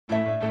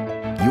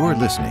You're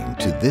listening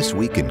to This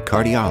Week in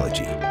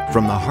Cardiology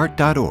from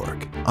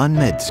theheart.org on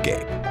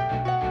Medscape.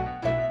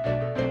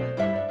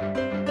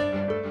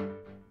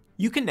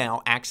 You can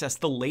now access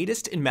the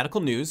latest in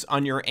medical news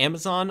on your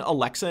Amazon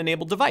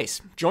Alexa-enabled device.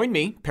 Join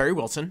me, Perry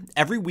Wilson,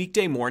 every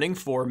weekday morning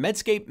for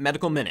Medscape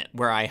Medical Minute,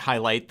 where I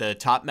highlight the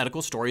top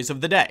medical stories of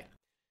the day.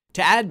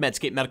 To add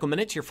Medscape Medical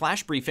Minute to your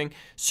flash briefing,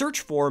 search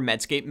for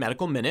Medscape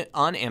Medical Minute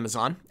on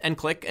Amazon and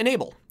click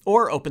Enable.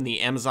 Or open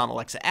the Amazon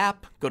Alexa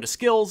app, go to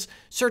Skills,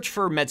 search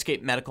for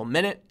Medscape Medical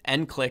Minute,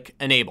 and click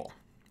Enable.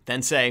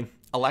 Then say,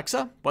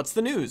 Alexa, what's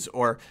the news?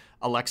 Or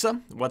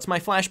Alexa, what's my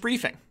flash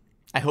briefing?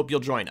 I hope you'll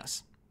join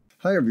us.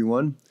 Hi,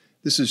 everyone.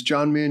 This is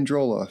John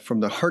Mandrola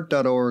from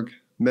theheart.org,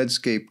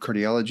 Medscape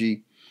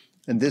Cardiology,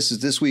 and this is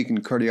This Week in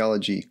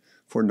Cardiology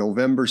for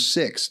November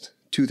 6th,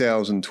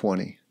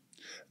 2020.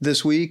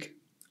 This week,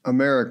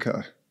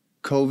 America,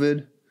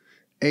 COVID,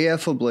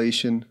 AF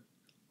ablation,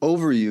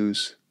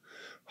 overuse,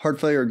 heart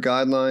failure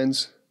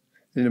guidelines,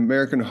 and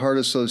American Heart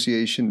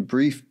Association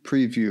brief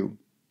preview.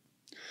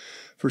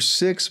 For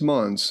 6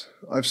 months,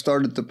 I've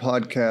started the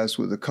podcast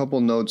with a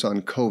couple notes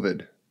on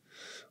COVID.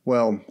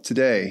 Well,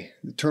 today,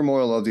 the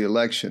turmoil of the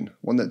election,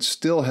 one that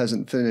still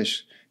hasn't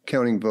finished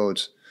counting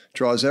votes,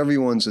 draws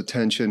everyone's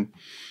attention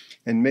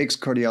and makes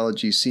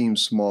cardiology seem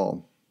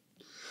small.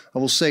 I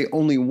will say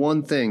only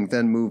one thing,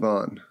 then move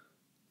on.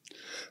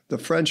 The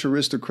French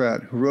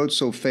aristocrat who wrote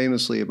so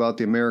famously about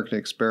the American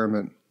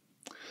experiment,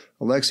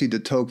 Alexis de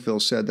Tocqueville,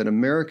 said that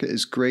America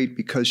is great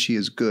because she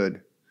is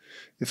good.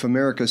 If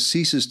America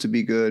ceases to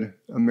be good,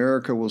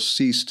 America will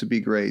cease to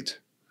be great.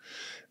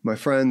 My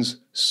friends,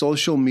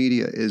 social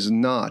media is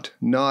not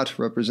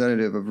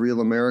representative of real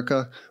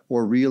America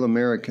or real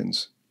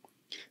Americans.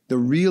 The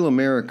real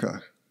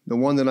America, the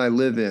one that I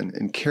live in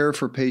and care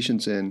for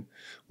patients in,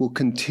 will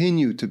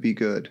continue to be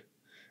good.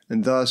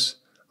 And thus,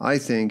 I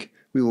think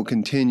we will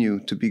continue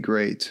to be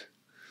great.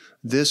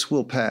 This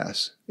will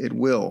pass. It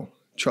will.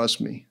 Trust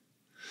me.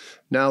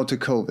 Now to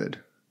COVID.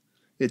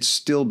 It's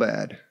still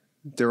bad.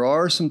 There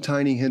are some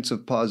tiny hints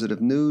of positive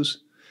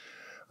news.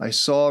 I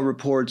saw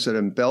reports that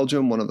in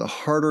Belgium, one of the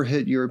harder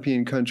hit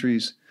European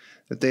countries,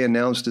 that they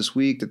announced this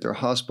week that their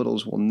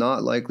hospitals will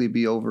not likely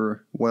be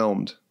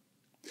overwhelmed.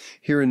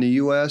 Here in the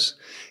U.S.,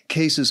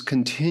 cases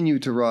continue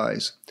to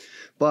rise.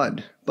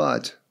 But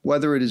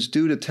whether it is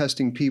due to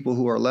testing people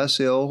who are less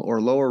ill or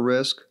lower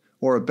risk,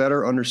 or a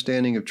better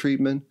understanding of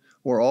treatment,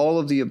 or all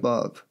of the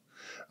above,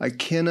 I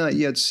cannot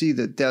yet see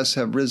that deaths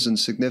have risen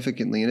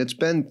significantly, and it's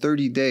been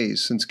 30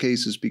 days since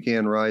cases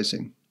began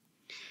rising.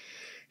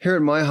 Here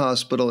at my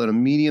hospital in a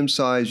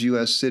medium-sized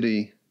U.S.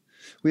 city,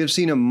 we have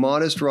seen a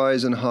modest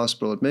rise in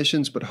hospital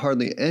admissions, but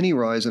hardly any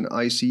rise in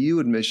ICU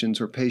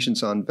admissions or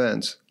patients on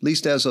vents, at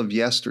least as of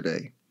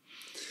yesterday.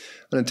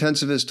 An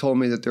intensivist told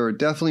me that there are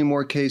definitely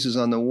more cases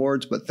on the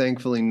wards, but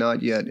thankfully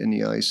not yet in the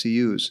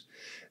ICUs.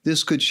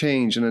 This could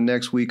change in the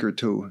next week or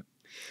two.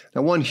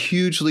 Now, one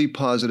hugely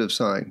positive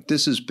sign.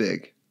 This is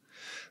big.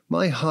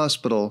 My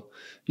hospital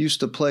used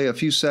to play a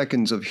few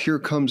seconds of Here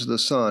Comes the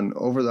Sun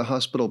over the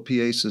hospital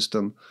PA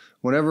system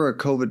whenever a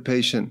COVID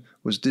patient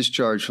was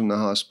discharged from the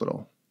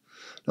hospital.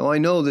 Now, I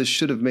know this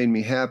should have made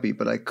me happy,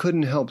 but I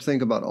couldn't help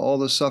think about all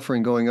the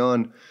suffering going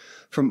on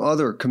from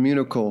other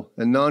communicable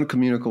and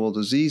non-communicable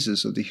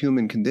diseases of the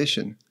human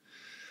condition.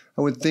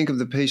 I would think of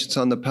the patients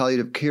on the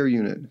palliative care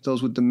unit,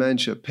 those with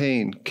dementia,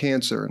 pain,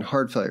 cancer, and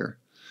heart failure.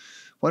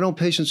 Why don't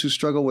patients who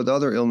struggle with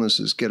other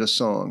illnesses get a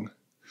song?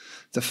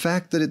 The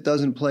fact that it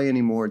doesn't play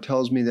anymore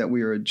tells me that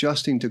we are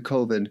adjusting to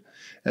COVID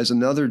as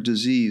another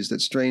disease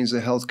that strains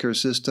the healthcare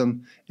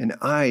system, and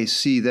I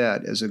see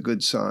that as a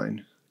good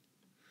sign.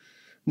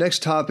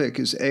 Next topic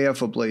is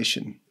AF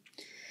ablation.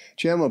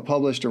 JAMA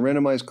published a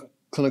randomized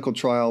clinical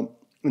trial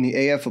in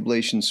the AF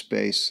ablation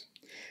space.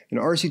 And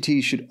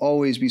RCTs should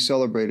always be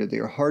celebrated. They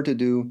are hard to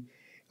do,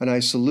 and I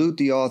salute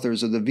the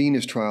authors of the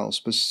Venus trial,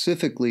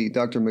 specifically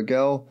Dr.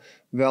 Miguel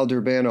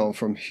Valderbano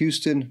from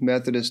Houston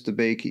Methodist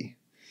DeBakey.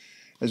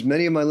 As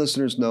many of my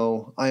listeners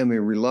know, I am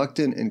a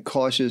reluctant and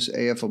cautious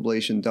AF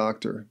ablation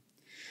doctor.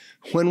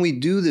 When we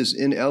do this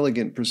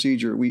inelegant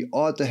procedure, we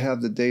ought to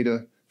have the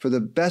data for the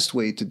best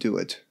way to do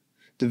it.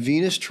 The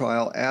Venus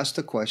trial asked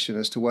the question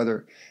as to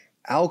whether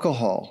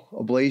alcohol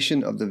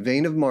ablation of the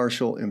vein of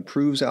Marshall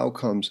improves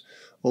outcomes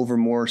over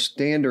more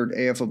standard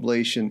AF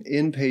ablation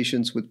in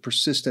patients with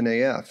persistent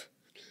AF.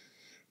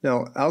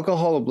 Now,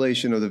 alcohol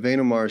ablation of the vein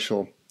of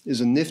Marshall is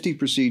a nifty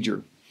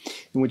procedure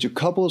in which a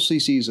couple of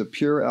cc's of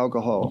pure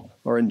alcohol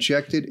are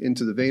injected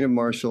into the vein of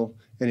Marshall,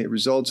 and it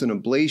results in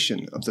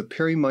ablation of the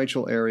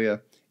perimitral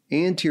area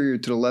anterior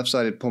to the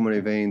left-sided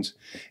pulmonary veins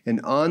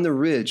and on the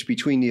ridge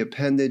between the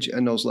appendage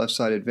and those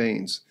left-sided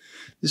veins.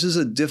 This is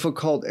a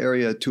difficult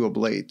area to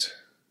ablate.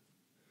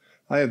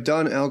 I have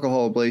done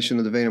alcohol ablation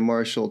of the vein of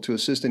Marshall to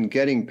assist in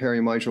getting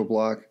perimitral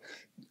block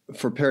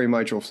for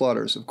perimitral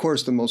flutters. Of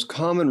course, the most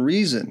common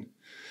reason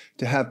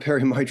to have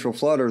perimitral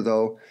flutter,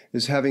 though,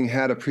 is having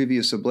had a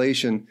previous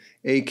ablation,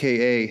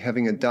 aka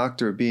having a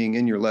doctor being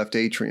in your left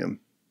atrium.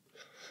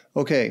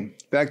 Okay,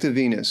 back to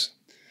Venus.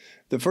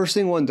 The first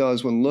thing one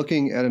does when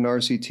looking at an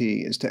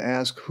RCT is to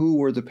ask who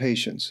were the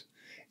patients.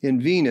 In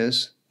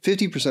venous,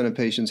 50% of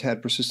patients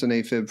had persistent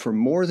AFib for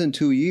more than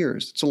 2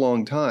 years. It's a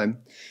long time.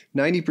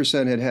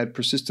 90% had had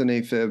persistent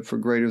AFib for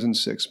greater than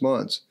 6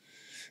 months.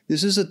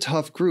 This is a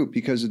tough group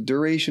because the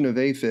duration of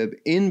AFib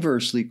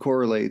inversely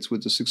correlates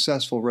with the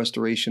successful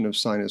restoration of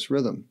sinus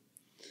rhythm.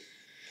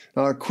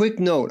 Now, a quick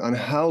note on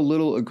how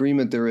little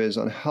agreement there is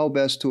on how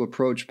best to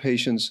approach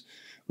patients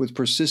with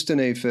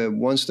persistent AFib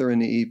once they're in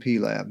the EP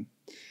lab.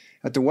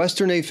 At the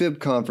Western AFib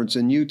Conference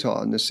in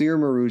Utah, Nasir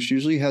Marouche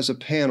usually has a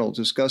panel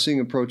discussing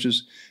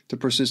approaches to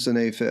persistent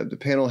AFib. The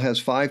panel has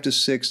 5 to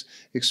 6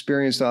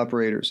 experienced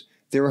operators.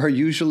 There are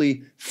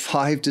usually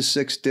 5 to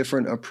 6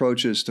 different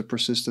approaches to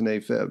persistent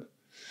AFib.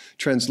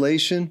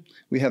 Translation,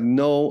 we have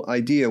no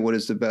idea what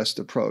is the best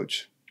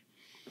approach.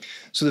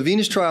 So the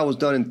venous trial was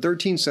done in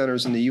 13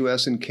 centers in the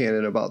US and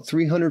Canada. About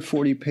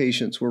 340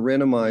 patients were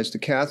randomized to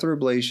catheter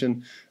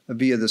ablation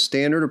via the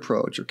standard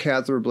approach, or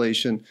catheter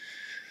ablation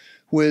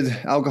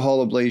with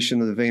alcohol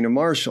ablation of the vein of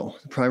Marshall.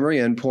 The primary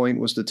endpoint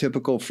was the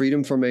typical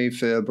freedom from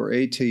AFib, or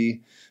AT,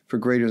 for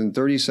greater than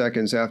 30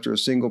 seconds after a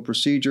single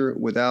procedure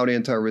without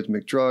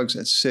antiarrhythmic drugs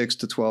at 6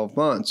 to 12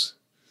 months.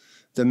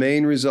 The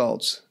main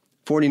results: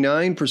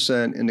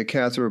 49% in the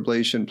catheter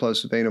ablation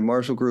plus vein of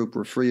Marshall group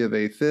were free of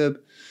AFib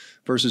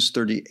versus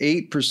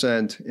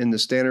 38% in the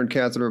standard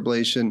catheter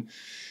ablation,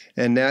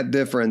 and that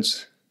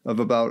difference of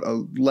about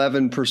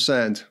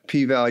 11%,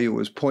 p-value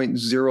was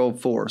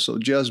 0.04, so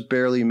just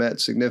barely met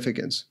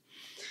significance.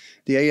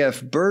 The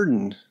AF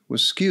burden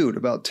was skewed.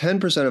 About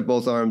 10% of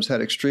both arms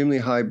had extremely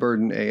high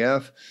burden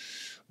AF,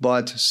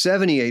 but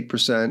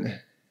 78%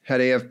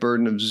 had AF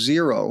burden of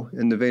 0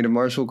 in the vein of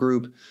Marshall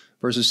group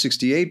versus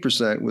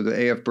 68% with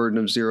the AF burden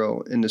of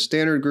 0 in the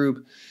standard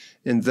group,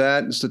 and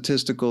that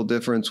statistical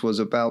difference was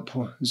about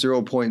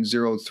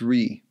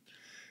 0.03.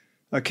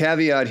 A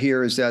caveat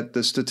here is that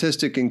the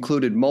statistic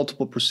included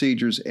multiple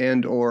procedures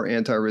and/or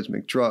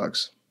antiarrhythmic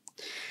drugs.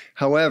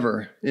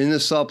 However, in the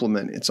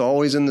supplement, it's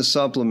always in the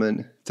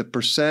supplement, the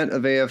percent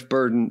of AF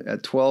burden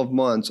at 12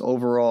 months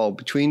overall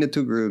between the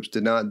two groups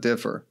did not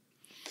differ.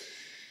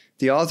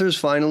 The authors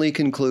finally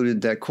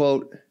concluded that,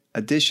 quote,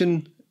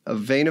 addition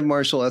of vein of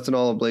Marshall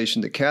ethanol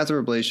ablation to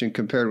catheter ablation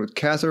compared with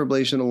catheter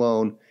ablation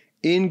alone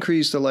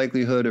increased the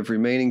likelihood of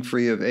remaining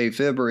free of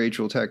AFib or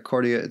atrial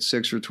tachycardia at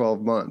 6 or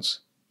 12 months.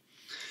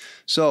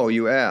 So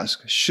you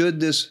ask,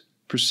 should this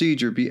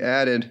procedure be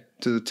added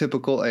to the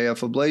typical AF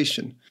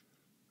ablation?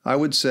 I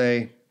would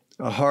say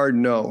a hard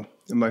no.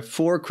 And my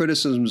 4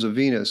 criticisms of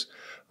venous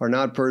are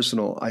not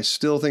personal. I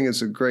still think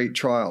it's a great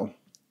trial.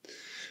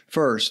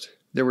 First,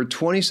 there were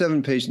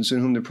 27 patients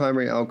in whom the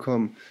primary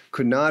outcome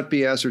could not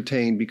be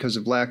ascertained because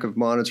of lack of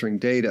monitoring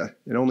data,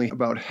 and only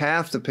about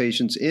half the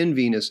patients in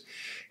venous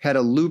had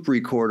a loop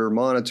recorder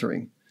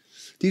monitoring.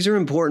 These are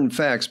important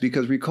facts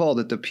because recall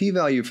that the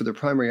p-value for the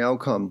primary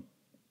outcome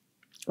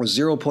was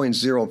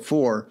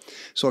 0.04,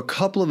 so a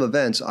couple of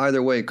events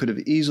either way could have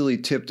easily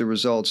tipped the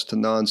results to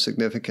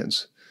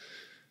non-significance.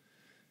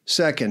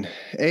 Second,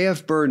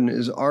 AF burden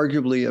is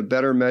arguably a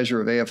better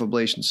measure of AF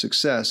ablation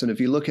success, and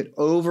if you look at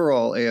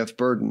overall AF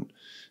burden,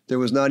 there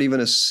was not even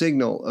a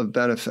signal of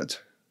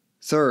benefit.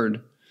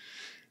 Third,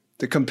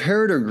 the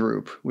comparator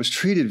group was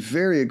treated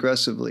very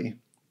aggressively.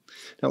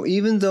 Now,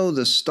 even though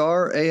the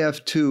STAR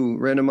AF2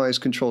 randomized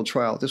controlled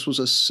trial, this was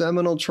a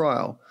seminal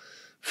trial,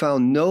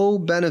 found no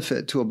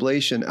benefit to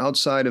ablation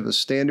outside of a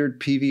standard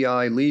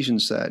PVI lesion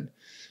set,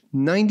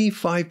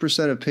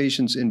 95% of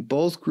patients in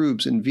both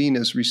groups in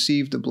venous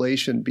received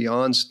ablation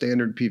beyond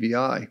standard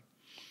PVI.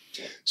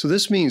 So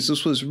this means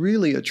this was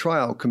really a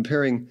trial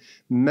comparing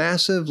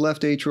massive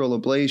left atrial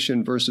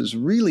ablation versus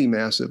really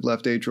massive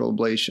left atrial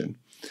ablation.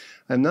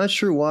 I'm not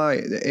sure why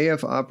the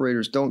AF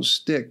operators don't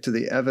stick to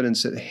the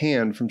evidence at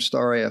hand from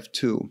STAR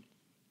AF2.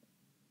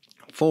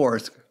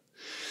 Fourth,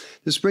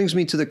 this brings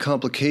me to the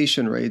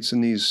complication rates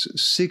in these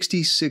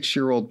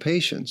 66-year-old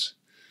patients.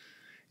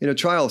 In a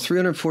trial of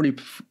 340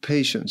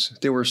 patients,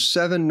 there were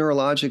 7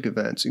 neurologic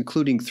events,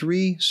 including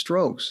 3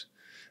 strokes.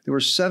 There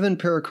were 7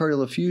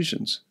 pericardial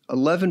effusions.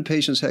 11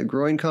 patients had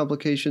groin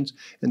complications,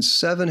 and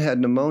 7 had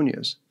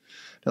pneumonias.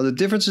 Now, the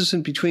differences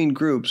in between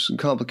groups and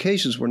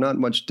complications were not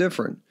much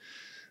different,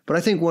 but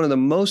I think one of the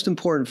most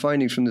important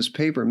findings from this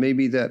paper may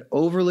be that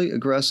overly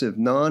aggressive,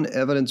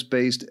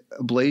 non-evidence-based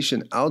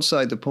ablation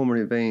outside the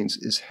pulmonary veins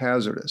is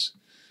hazardous.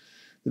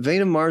 The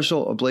vein of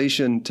Marshall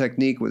ablation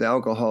technique with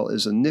alcohol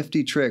is a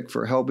nifty trick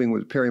for helping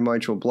with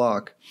perimitral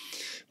block,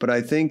 but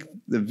I think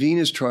the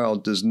venous trial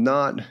does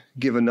not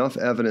give enough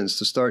evidence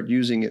to start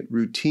using it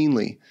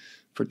routinely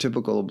for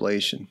typical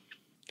ablation.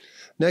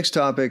 Next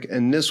topic,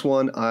 and this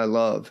one I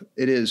love.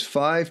 It is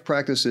 5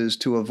 practices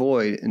to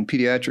avoid in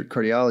pediatric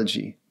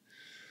cardiology.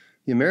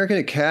 The American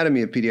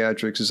Academy of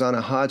Pediatrics is on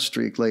a hot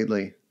streak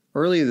lately.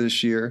 Earlier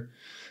this year,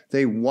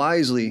 they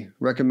wisely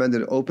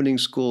recommended opening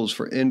schools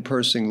for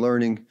in-person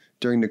learning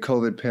during the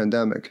COVID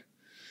pandemic.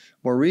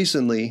 More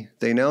recently,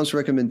 they announced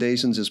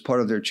recommendations as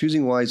part of their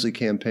Choosing Wisely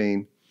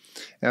campaign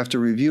after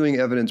reviewing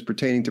evidence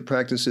pertaining to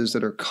practices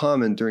that are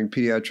common during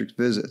pediatric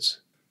visits.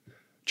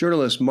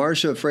 Journalist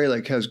Marcia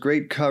Freilich has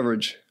great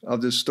coverage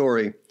of this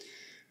story,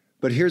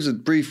 But here's a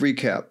brief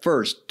recap.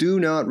 First, do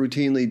not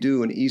routinely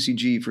do an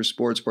ECG for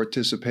sports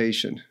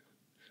participation.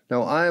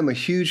 Now, I am a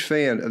huge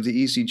fan of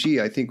the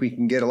ECG. I think we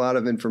can get a lot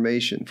of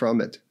information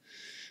from it.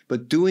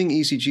 But doing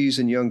ECGs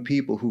in young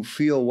people who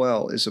feel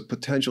well is a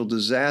potential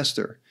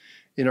disaster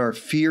in our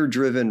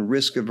fear-driven,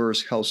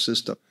 risk-averse health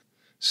system.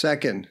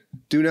 Second,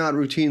 do not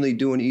routinely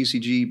do an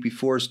ECG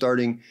before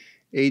starting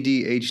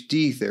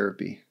ADHD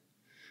therapy.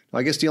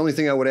 I guess the only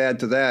thing I would add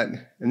to that,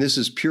 and this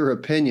is pure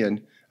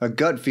opinion, a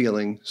gut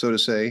feeling, so to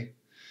say,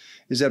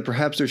 is that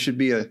perhaps there should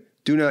be a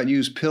do not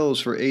use pills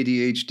for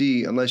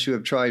ADHD unless you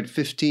have tried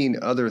 15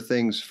 other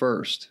things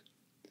first.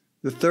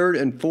 The third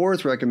and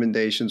fourth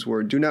recommendations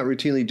were do not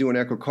routinely do an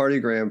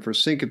echocardiogram for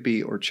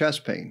syncope or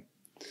chest pain.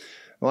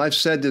 Well, I've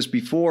said this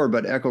before,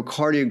 but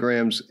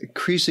echocardiograms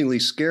increasingly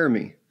scare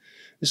me.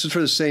 This is for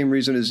the same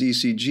reason as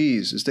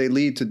ECGs, as they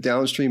lead to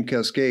downstream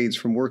cascades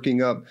from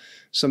working up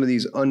some of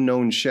these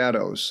unknown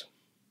shadows.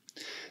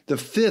 The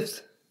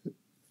fifth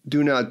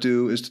do not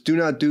do is to do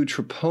not do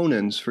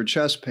troponins for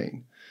chest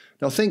pain.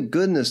 Now, thank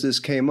goodness this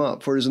came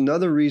up, for it is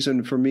another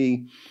reason for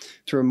me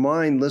to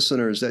remind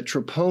listeners that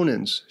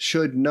troponins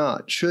should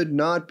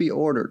not be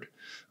ordered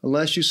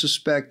unless you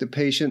suspect the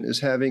patient is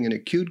having an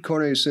acute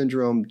coronary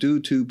syndrome due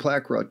to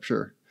plaque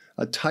rupture,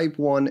 a type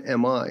 1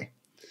 MI.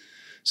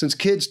 Since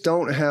kids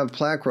don't have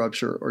plaque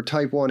rupture or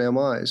type 1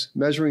 MIs,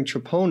 measuring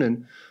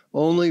troponin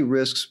only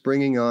risks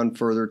bringing on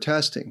further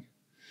testing.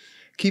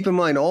 Keep in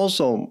mind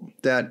also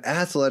that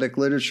athletic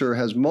literature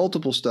has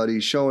multiple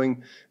studies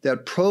showing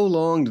that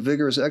prolonged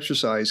vigorous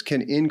exercise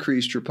can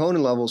increase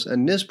troponin levels,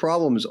 and this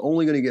problem is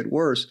only going to get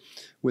worse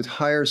with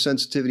higher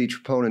sensitivity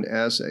troponin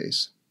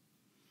assays.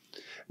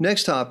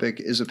 Next topic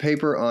is a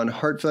paper on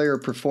heart failure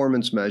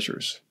performance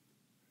measures.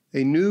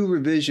 A new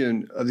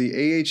revision of the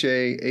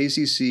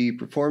AHA-ACC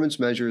performance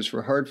measures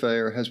for heart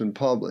failure has been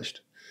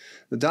published.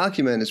 The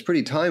document is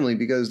pretty timely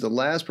because the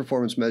last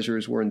performance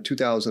measures were in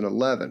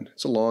 2011.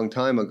 It's a long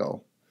time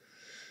ago.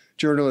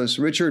 Journalist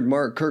Richard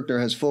Mark Kirkner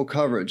has full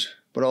coverage,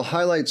 but I'll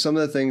highlight some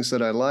of the things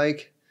that I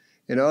like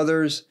and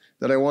others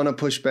that I want to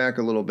push back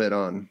a little bit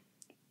on.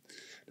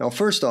 Now,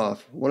 first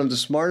off, one of the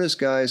smartest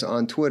guys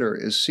on Twitter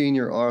is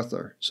senior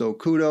author, so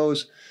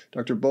kudos,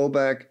 Dr.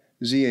 Bobak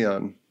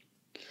Zion.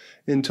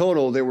 In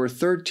total, there were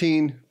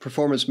 13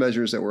 performance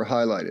measures that were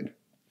highlighted.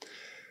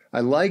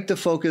 I like to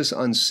focus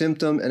on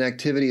symptom and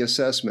activity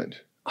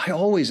assessment. I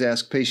always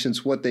ask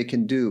patients what they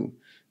can do.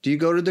 Do you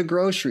go to the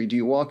grocery? Do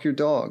you walk your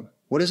dog?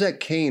 What is that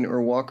cane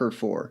or walker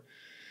for?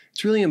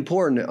 It's really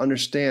important to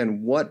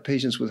understand what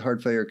patients with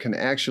heart failure can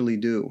actually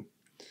do.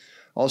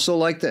 Also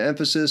like the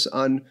emphasis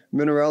on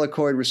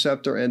mineralocorticoid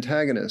receptor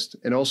antagonist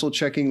and also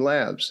checking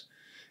labs.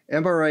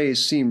 MRAs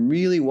seem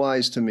really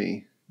wise to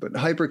me, but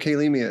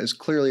hyperkalemia is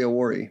clearly a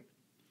worry.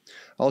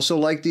 Also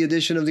like the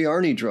addition of the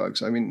ARNI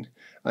drugs. I'm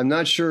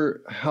not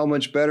sure how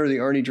much better the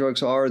ARNI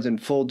drugs are than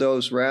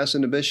full-dose RAS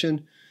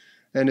inhibition.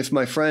 And if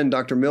my friend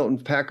Dr. Milton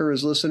Packer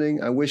is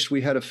listening, I wish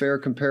we had a fair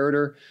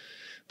comparator.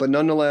 But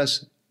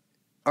nonetheless,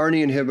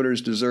 ARNI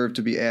inhibitors deserve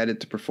to be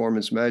added to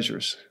performance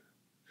measures.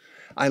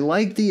 I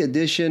like the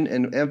addition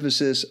and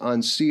emphasis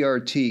on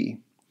CRT,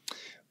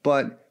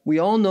 but we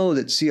all know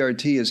that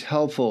CRT is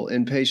helpful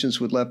in patients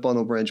with left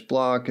bundle branch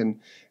block and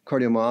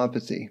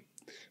cardiomyopathy.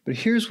 But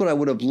here's what I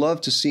would have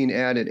loved to seen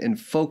added and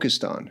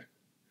focused on.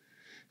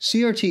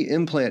 CRT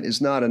implant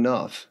is not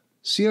enough.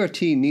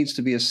 CRT needs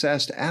to be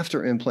assessed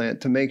after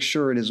implant to make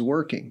sure it is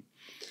working.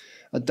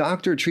 A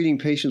doctor treating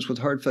patients with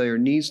heart failure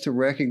needs to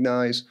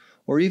recognize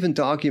or even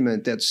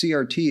document that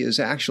CRT is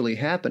actually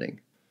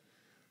happening.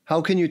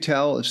 How can you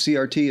tell if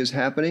CRT is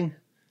happening?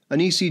 An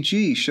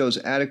ECG shows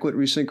adequate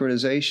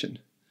resynchronization.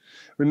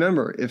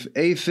 Remember, if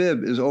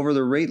AFib is over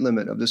the rate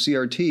limit of the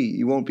CRT,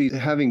 you won't be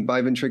having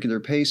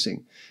biventricular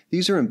pacing.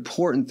 These are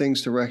important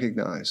things to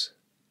recognize.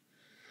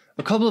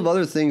 A couple of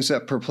other things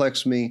that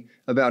perplex me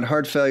about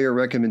heart failure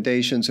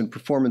recommendations and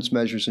performance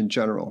measures in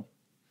general.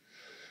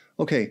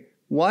 Okay,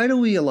 why do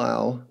we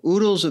allow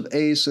oodles of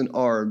ACE and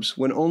ARBs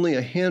when only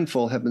a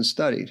handful have been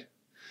studied?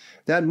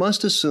 That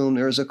must assume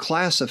there is a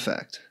class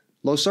effect.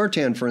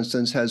 Losartan, for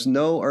instance, has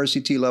no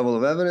RCT level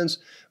of evidence,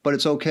 but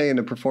it's okay in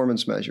the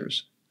performance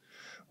measures.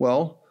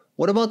 Well,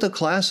 what about the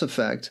class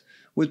effect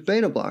with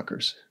beta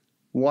blockers?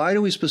 Why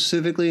do we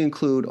specifically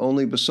include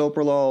only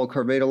bisoprolol,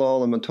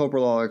 carvedilol, and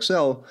metoprolol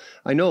XL?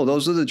 I know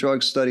those are the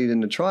drugs studied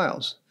in the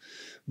trials,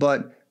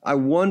 but I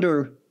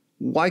wonder,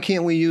 why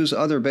can't we use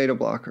other beta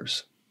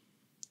blockers?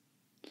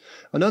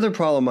 Another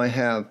problem I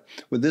have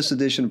with this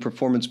addition of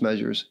performance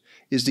measures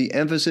is the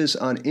emphasis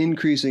on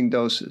increasing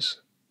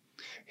doses.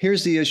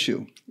 Here's the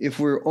issue. If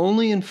we're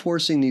only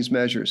enforcing these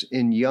measures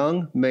in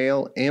young,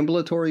 male,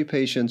 ambulatory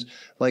patients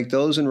like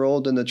those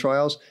enrolled in the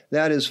trials,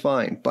 that is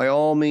fine. By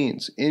all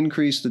means,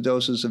 increase the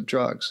doses of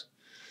drugs.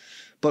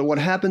 But what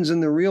happens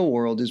in the real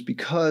world is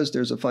because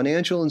there's a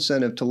financial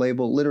incentive to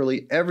label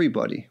literally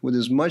everybody with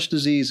as much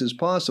disease as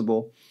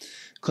possible,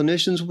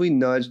 clinicians will be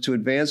nudged to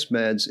advance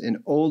meds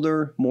in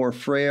older, more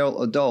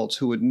frail adults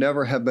who would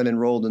never have been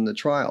enrolled in the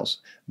trials.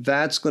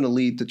 That's going to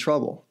lead to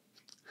trouble.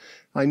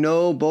 I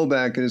know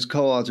Bobak and his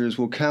co-authors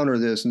will counter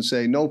this and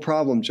say, no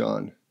problem,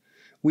 John.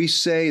 We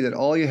say that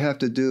all you have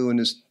to do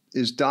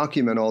is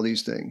document all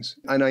these things.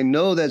 And I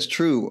know that's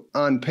true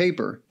on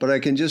paper, but I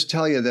can just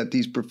tell you that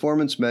these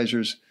performance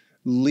measures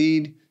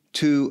lead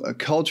to a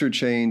culture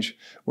change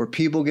where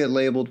people get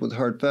labeled with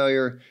heart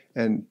failure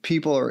and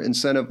people are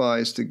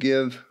incentivized to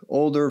give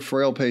older,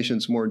 frail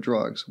patients more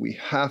drugs. We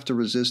have to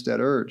resist that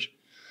urge.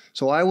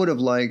 So I would have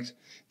liked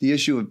the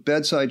issue of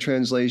bedside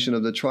translation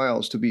of the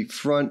trials to be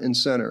front and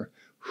center.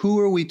 Who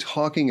are we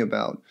talking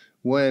about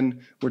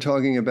when we're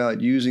talking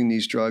about using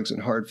these drugs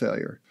in heart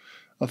failure?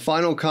 A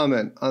final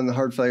comment on the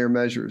heart failure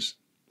measures.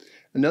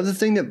 Another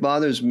thing that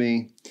bothers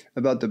me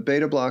about the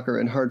beta blocker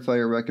and heart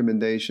failure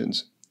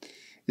recommendations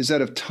is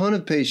that a ton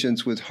of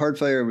patients with heart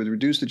failure with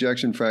reduced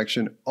ejection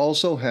fraction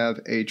also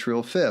have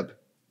atrial fib.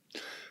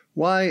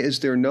 Why is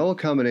there no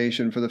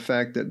accommodation for the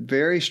fact that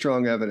very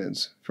strong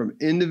evidence from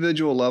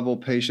individual level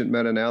patient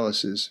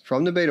meta-analysis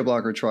from the beta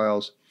blocker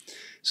trials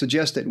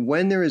suggests that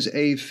when there is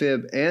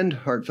AFib and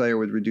heart failure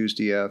with reduced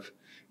EF,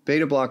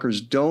 beta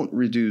blockers don't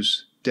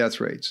reduce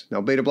death rates.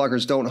 Now, beta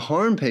blockers don't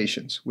harm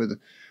patients with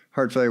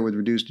heart failure with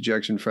reduced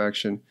ejection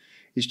fraction.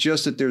 It's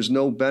just that there's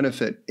no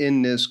benefit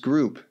in this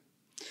group.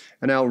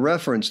 And I'll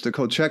reference the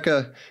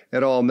Kocheka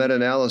et al.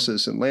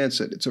 Meta-analysis in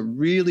Lancet. It's a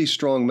really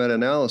strong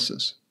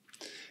meta-analysis.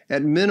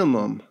 At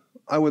minimum,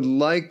 I would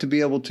like to be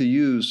able to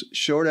use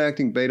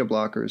short-acting beta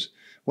blockers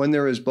when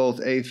there is both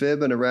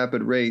AFib and a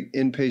rapid rate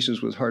in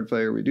patients with heart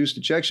failure reduced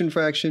ejection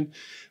fraction.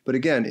 But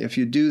again, if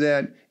you do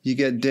that, you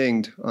get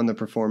dinged on the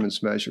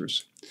performance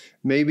measures.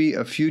 Maybe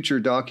a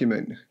future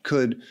document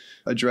could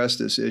address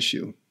this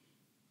issue.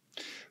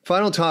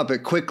 Final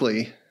topic,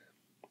 quickly,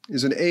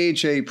 is an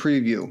AHA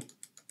preview.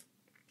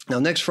 Now,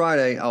 next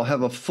Friday, I'll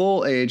have a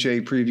full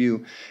AHA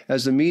preview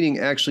as the meeting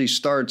actually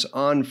starts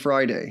on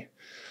Friday.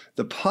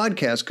 The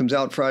podcast comes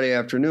out Friday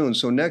afternoon,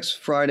 so next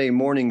Friday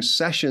morning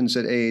sessions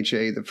at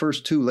AHA, the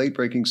first 2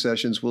 late-breaking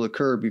sessions will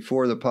occur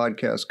before the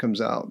podcast comes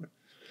out.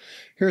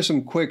 Here are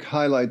some quick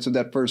highlights of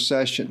that first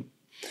session.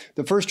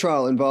 The first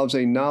trial involves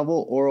a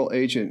novel oral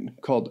agent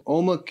called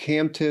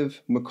omecamtiv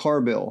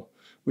mecarbil,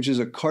 which is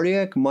a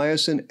cardiac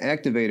myosin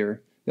activator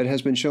that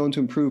has been shown to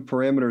improve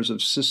parameters of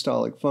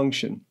systolic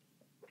function.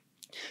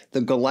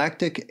 The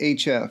Galactic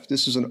HF,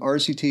 this is an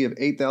RCT of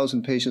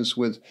 8,000 patients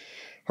with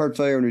heart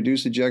failure and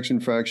reduced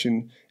ejection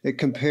fraction. It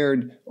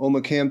compared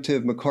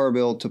omecamtiv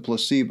mecarbil to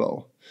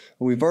placebo.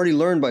 And we've already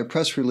learned by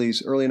press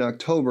release early in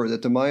October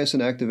that the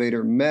myosin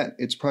activator met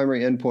its primary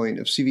endpoint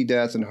of CV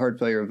death and heart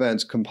failure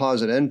events,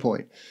 composite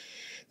endpoint.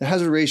 The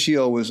hazard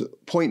ratio was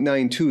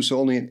 0.92, so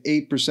only an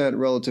 8%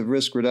 relative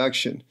risk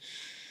reduction.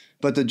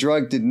 But the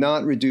drug did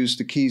not reduce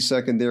the key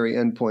secondary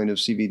endpoint of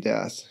CV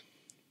death.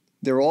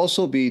 There will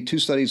also be 2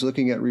 studies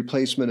looking at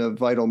replacement of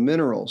vital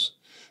minerals.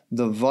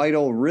 The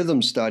Vital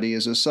Rhythm study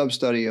is a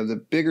sub-study of the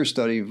bigger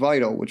study,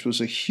 Vital, which was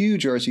a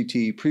huge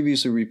RCT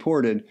previously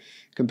reported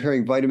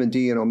comparing vitamin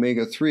D and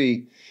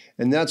omega-3,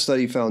 and that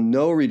study found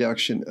no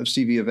reduction of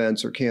CV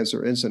events or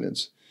cancer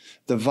incidence.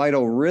 The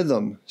Vital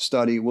Rhythm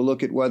study will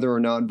look at whether or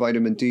not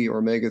vitamin D or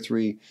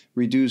omega-3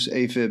 reduce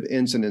AFib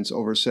incidence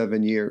over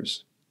 7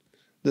 years.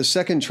 The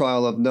second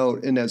trial of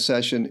note in that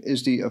session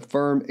is the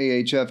Affirm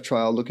AHF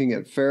trial looking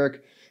at ferric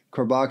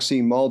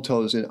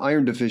carboxymaltose in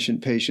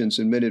iron-deficient patients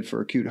admitted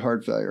for acute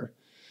heart failure.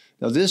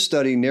 Now, this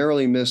study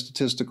narrowly missed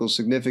statistical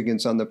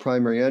significance on the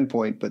primary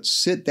endpoint, but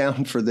sit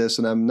down for this,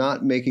 and I'm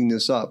not making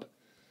this up.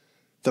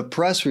 The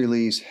press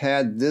release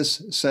had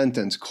this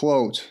sentence,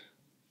 quote,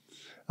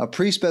 "A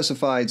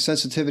pre-specified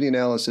sensitivity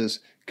analysis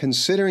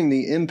considering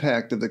the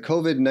impact of the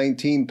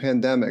COVID-19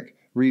 pandemic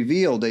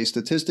revealed a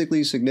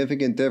statistically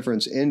significant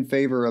difference in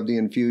favor of the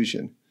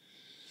infusion."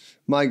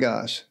 My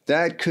gosh,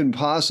 that could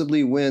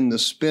possibly win the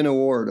Spin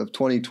Award of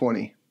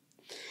 2020.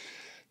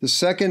 The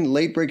second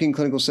late-breaking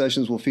clinical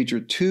sessions will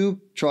feature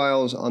 2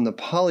 trials on the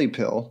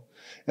polypill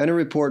and a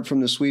report from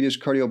the Swedish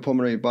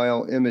cardiopulmonary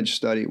bioimage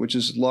study, which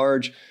is a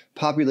large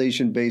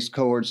population-based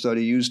cohort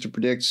study used to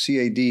predict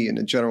CAD in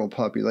the general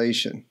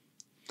population.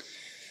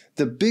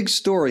 The big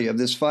story of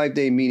this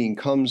 5-day meeting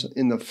comes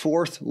in the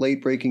 4th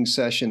late-breaking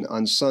session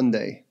on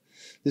Sunday.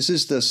 This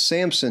is the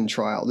Samson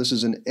trial. This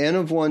is an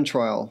N-of-1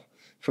 trial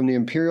from the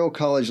Imperial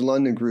College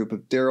London group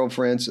of Darrell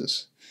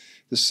Francis.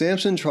 The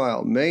Samson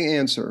trial may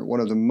answer one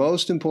of the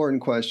most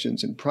important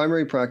questions in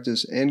primary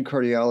practice and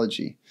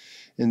cardiology,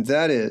 and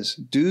that is,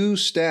 do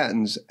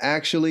statins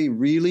actually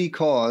really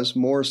cause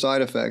more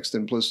side effects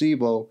than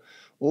placebo,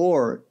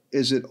 or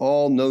is it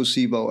all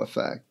nocebo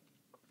effect?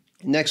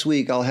 Next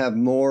week, I'll have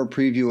more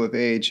preview of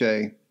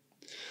AHA.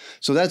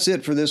 So that's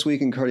it for This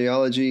Week in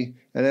Cardiology,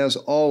 and as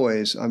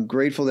always, I'm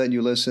grateful that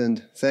you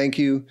listened. Thank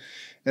you,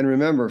 and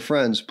remember,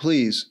 friends,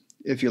 please,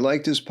 if you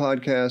like this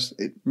podcast,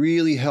 it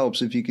really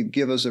helps if you could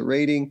give us a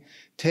rating.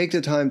 Take the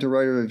time to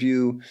write a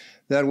review.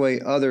 That way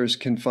others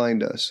can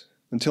find us.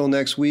 Until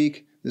next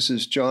week, this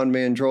is John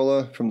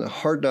Mandrola from the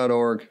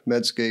Heart.org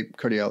Medscape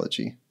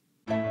Cardiology.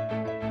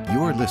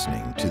 You're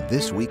listening to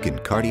This Week in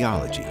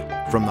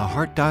Cardiology from the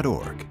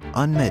Heart.org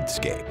on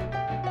Medscape.